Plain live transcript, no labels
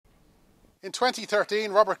In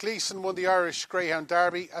 2013, Robert Gleeson won the Irish Greyhound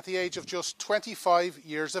Derby at the age of just 25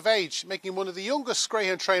 years of age, making him one of the youngest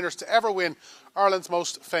greyhound trainers to ever win Ireland's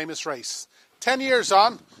most famous race. 10 years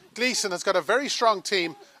on, Gleeson has got a very strong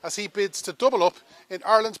team as he bids to double up in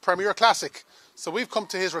Ireland's Premier Classic. So we've come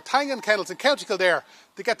to his Rathangan Kennels in County Kildare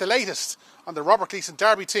to get the latest on the Robert Gleeson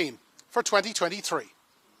Derby team for 2023.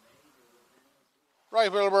 Right,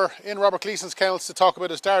 well, we're in Robert Gleeson's kennels to talk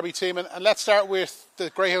about his Derby team, and let's start with the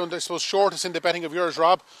greyhound, I suppose, shortest in the betting of yours,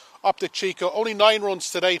 Rob, Optic Chico. Only 9 runs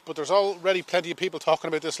to date, but there's already plenty of people talking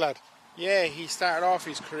about this lad. Yeah, he started off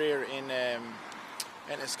his career in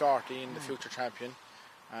Escorty, in the future champion,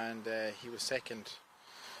 and he was second.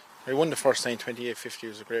 He won the first time, 28.50,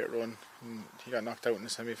 was a great run. And he got knocked out in the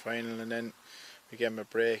semi-final, and then we gave him a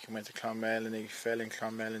break and went to Clonmel, and he fell in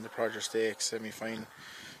Clonmel in the Proger Stakes semi-final.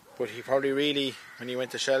 But he probably really, when he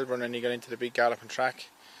went to Shelbourne and he got into the big galloping track,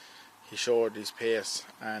 he showed his pace,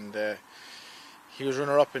 and he was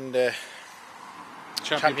runner-up in the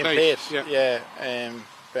Champion Plate. Bit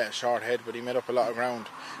of short head, but he made up a lot of ground.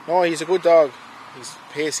 No, he's a good dog. He's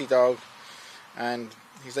a pacey dog, and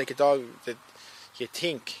he's like a dog that you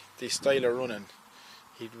think the style of running,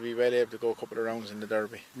 he'd be well able to go a couple of rounds in the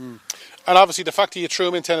Derby. And obviously the fact that you threw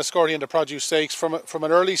him into Escorty in the Produce Stakes, from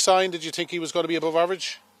an early sign, did you think he was going to be above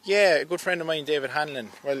average? Yeah, a good friend of mine, David Hanlon.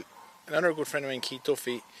 Well, another good friend of mine, Keith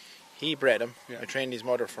Duffy, he bred him. Yeah. I trained his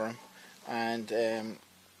mother for him, and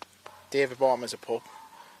David bought him as a pup,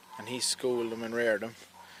 and he schooled him and reared him,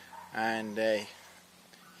 and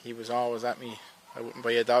he was always at me, I wouldn't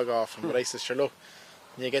buy a dog off him, but I said, sure, look,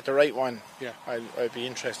 when you get the right one, yeah, I'd be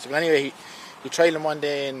interested. But anyway, he trialled him one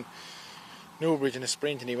day in Newbridge in a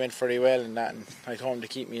sprint, and he went very well in that, and I told him to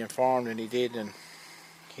keep me informed, and he did, and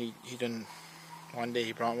he done. One day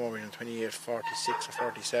he brought him over in 28.46 or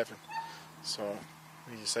 47, so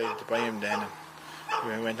we decided to buy him then,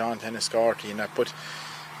 and we went on to Escorty and that. But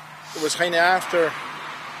it was kind of after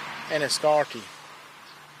Escorty,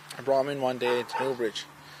 I brought him in one day to Newbridge,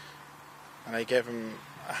 and I gave him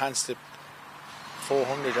a hand slip,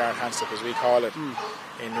 400-yard hand slip as we call it,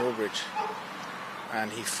 in Newbridge,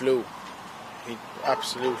 and he flew. He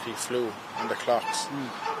absolutely flew on the clocks,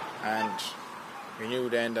 and we knew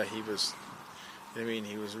then that he was. I mean,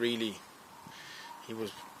 he was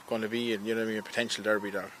going to be, a potential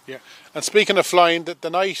Derby dog. Yeah. And speaking of flying, the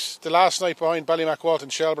last night behind Ballymacwalt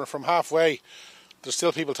and Shelbourne, from halfway, there's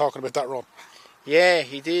still people talking about that run. Yeah,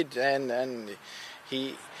 he did, and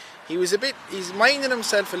he was he's minding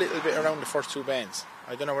himself a little bit around the first 2 bends.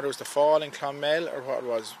 I don't know whether it was the fall in Clonmel or what it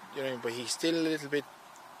was, but he's still a little bit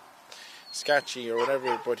sketchy or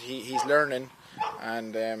whatever, but he's learning,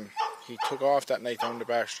 and he took off that night down the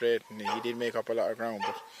back straight, and he did make up a lot of ground.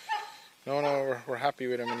 But no, we're happy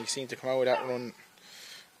with him, and he seemed to come out of that run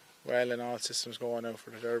well, and all systems going out for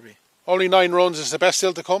the Derby. Only 9 runs, is the best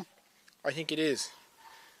still to come? I think it is,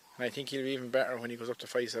 and I think he'll be even better when he goes up to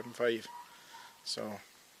 5.75. So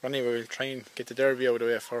anyway, we'll try and get the Derby out of the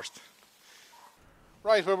way first.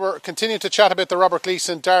 Right, well, we're continuing to chat about the Robert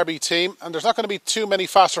Gleeson Derby team, and there's not going to be too many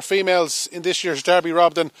faster females in this year's Derby,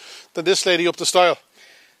 Rob, than this lady up the style.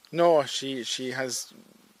 No, she has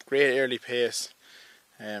great early pace,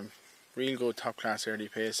 real good top class early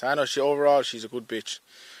pace. I know she's a good bitch.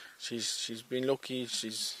 She's been lucky.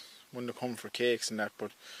 She's won the Come for Cakes and that,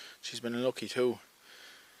 but she's been unlucky too.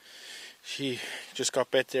 She just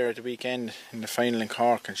got bet there at the weekend in the final in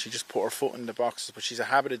Cork, and she just put her foot in the boxes. But she's a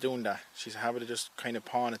habit of doing that. She's a habit of just kind of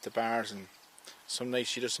pawing at the bars, and some nights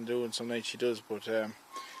she doesn't do, and some nights she does. But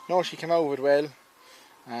no, she came out with it well,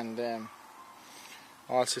 and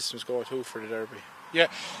all systems go too for the Derby. Yeah,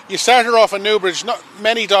 you started her off in Newbridge. Not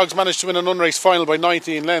many dogs managed to win an unraced final by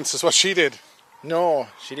 19 lengths, is what she did. No,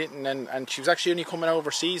 she didn't, and she was actually only coming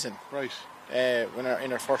over season. Right.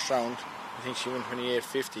 In her first round, I think she won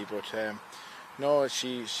 28.50. But no,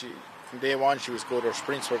 she from day one she was good. Her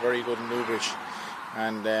sprints were very good in Newbridge,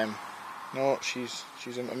 and no, she's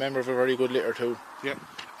a member of a very good litter too. Yeah,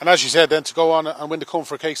 and as you said, then to go on and win the Come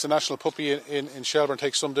for Cakes, the national puppy in Shelbourne,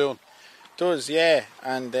 takes some doing. Does, yeah,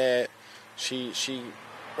 and she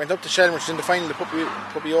went up to Shelbourne. She was in the final of the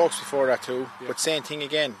Puppy Oaks before that too. Yeah. But same thing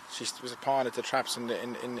again. She was a pawn at the traps in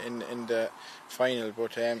the final.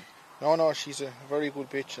 But no, she's a very good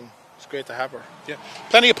bitch, and it's great to have her. Yeah,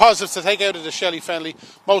 plenty of positives to take out of the Shelley family.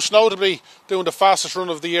 Most notably, doing the fastest run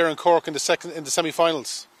of the year in Cork in the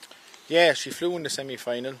semi-finals. Yeah, she flew in the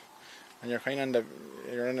semi-final, and you're kind of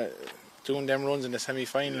doing them runs in the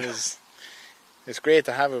semi-final is. It's great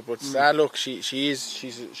to have it, but look, she's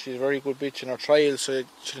a very good bitch in her trial. So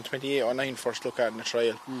she did 28.09 first look at in the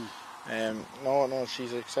trial. No,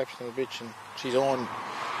 she's an exceptional bitch, and she's owned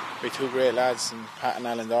by two great lads, and Pat and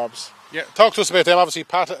Alan Dobbs. Yeah, talk to us about them. Obviously,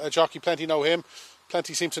 Pat, a jockey, plenty know him.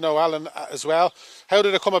 Plenty seem to know Alan as well. How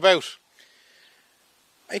did it come about?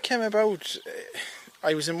 It came about,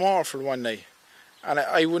 I was in Waterford one night, and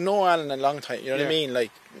I would know Alan a long time, you know what I mean?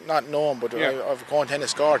 Like, not know him, but I've gone to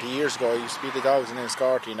Enniscorthy years ago. I used to be the dogs in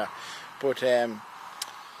Enniscorthy now. But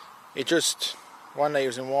it just, one night I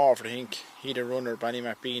was in Waterford, I think, he had a runner, Benny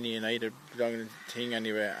McBeanie, and I had a dog thing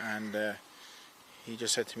anyway, and he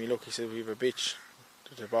just said to me, look, he said, we have a bitch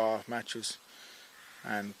that I bought off Matthews,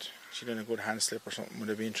 and she done a good hand slip or something, would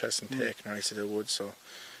it be interesting taking her? I said I would, so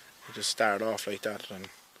we just started off like that, and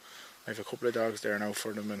I have a couple of dogs there now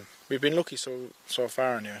for them, and we've been lucky so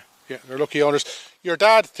far anyway. Yeah, they're lucky owners. Your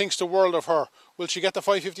dad thinks the world of her. Will she get the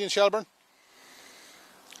 550 in Shelbourne?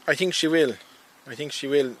 I think she will,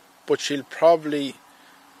 but she'll probably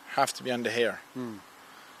have to be on the hair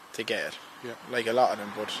to get it, like a lot of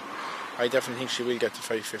them, but I definitely think she will get to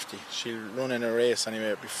 550. She'll run in a race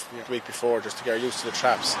anyway the week before just to get her used to the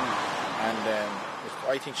traps, and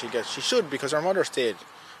I think she should, because her mother stayed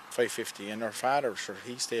 550 and her father, sure,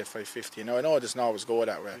 he stayed 550. Now I know it doesn't always go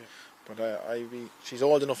that way, but she's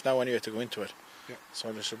old enough now anyway to go into it,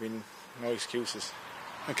 so there should be no excuses.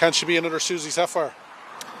 And can she be another Susie Sapphire?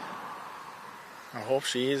 I hope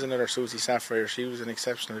she is another Susie Sapphire. She was an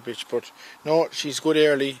exceptional bitch, but no, she's good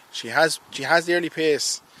early. She has the early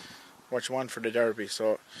pace what you want for the Derby,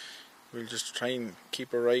 so we'll just try and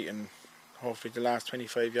keep her right, and hopefully the last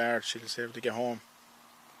 25 yards she'll be able to get home.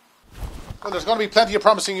 Well, there's going to be plenty of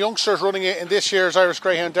promising youngsters running in this year's Irish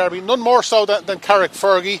Greyhound Derby, none more so than Carrick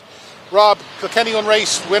Fergie. Rob, Kilkenny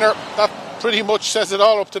unraced winner, that pretty much says it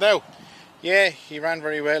all up to now. Yeah, he ran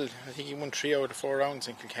very well. I think he won 3 out of 4 rounds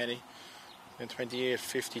in Kilkenny, in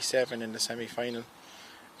 28.57 in the semi-final.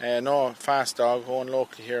 No, fast dog, owned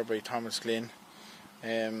locally here by Thomas Glynn.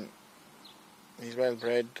 He's well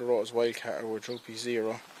bred. The Rose Wildcat with Droopy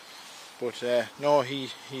 0, but no,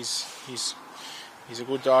 he's a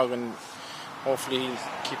good dog, and hopefully he'll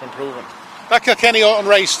keep improving. That Kilkenny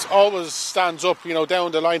unraced always stands up,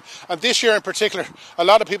 down the line, and this year in particular, a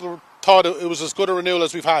lot of people thought it was as good a renewal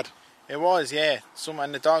as we've had. It was, yeah.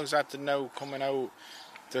 And the dogs that are now coming out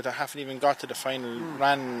that haven't even got to the final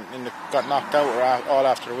got knocked out or all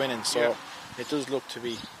after winning, so it does look to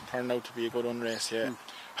be turned out to be a good unrace, yeah.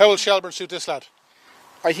 How will Shelbourne suit this lad?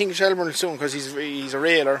 I think Shelbourne will suit him because he's a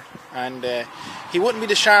railer, and he wouldn't be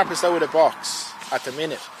the sharpest out of the box at the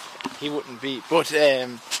minute. He wouldn't be, but he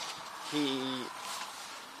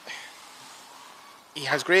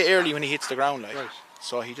has great early when he hits the ground, like. Right.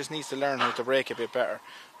 So he just needs to learn how to brake a bit better.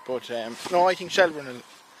 But no, I think Shelbourne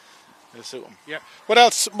will suit him. Yeah. What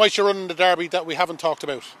else might you run in the Derby that we haven't talked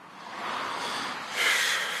about?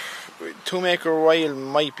 Two-Maker Wild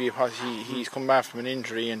might be, because he's come back from an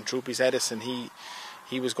injury, and Droopy's Edison, he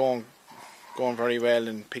was going very well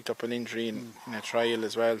and picked up an injury in a trial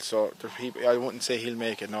as well, so I wouldn't say he'll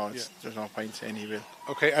make it, no, there's no point saying he will.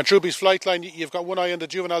 Okay, and Droopy's Flightline, you've got one eye on the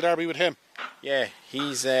Juvenile Derby with him? Yeah,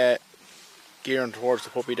 he's gearing towards the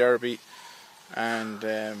Puppy Derby, and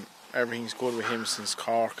everything's good with him since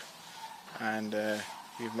Cork, and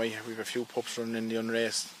we've a few pups running in the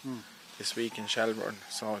unraced this week in Shelbourne,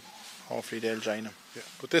 so hopefully they'll join him. Yeah.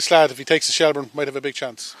 But this lad, if he takes the Shelbourne, might have a big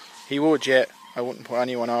chance. He would, yeah. I wouldn't put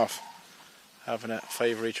anyone off having a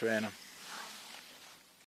 5 each way in him.